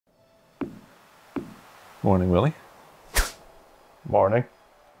Morning, Willie. Morning.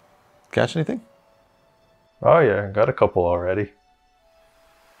 Catch anything? Oh yeah, got a couple already.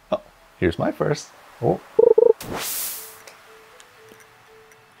 Oh, here's my first. Oh.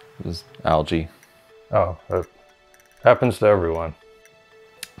 This is algae. Oh, it happens to everyone.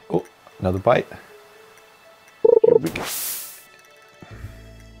 Oh, another bite. Here we go.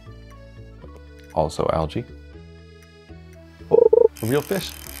 Also algae. Oh, a real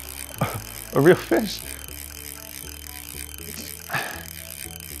fish. A real fish.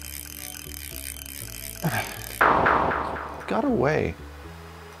 Got away.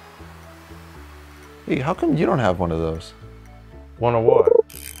 Hey, how come you don't have one of those? One of what?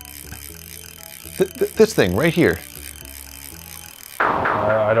 This thing right here.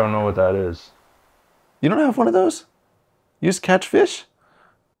 I don't know what that is. You don't have one of those? You just catch fish?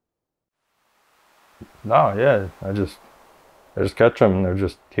 No, yeah, I just catch them and they're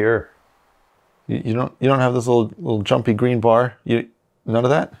just here. You don't have this little jumpy green bar? None of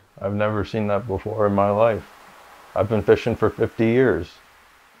that? I've never seen that before in my life. I've been fishing for 50 years.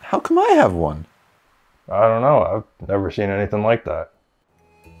 How come I have one? I don't know. I've never seen anything like that.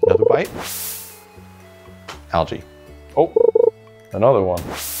 Another bite? Algae. Oh, another one.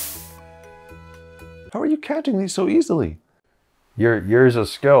 How are you catching these so easily? Years of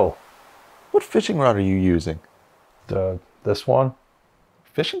skill. What fishing rod are you using? This one?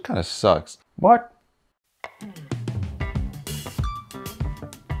 Fishing kind of sucks. What?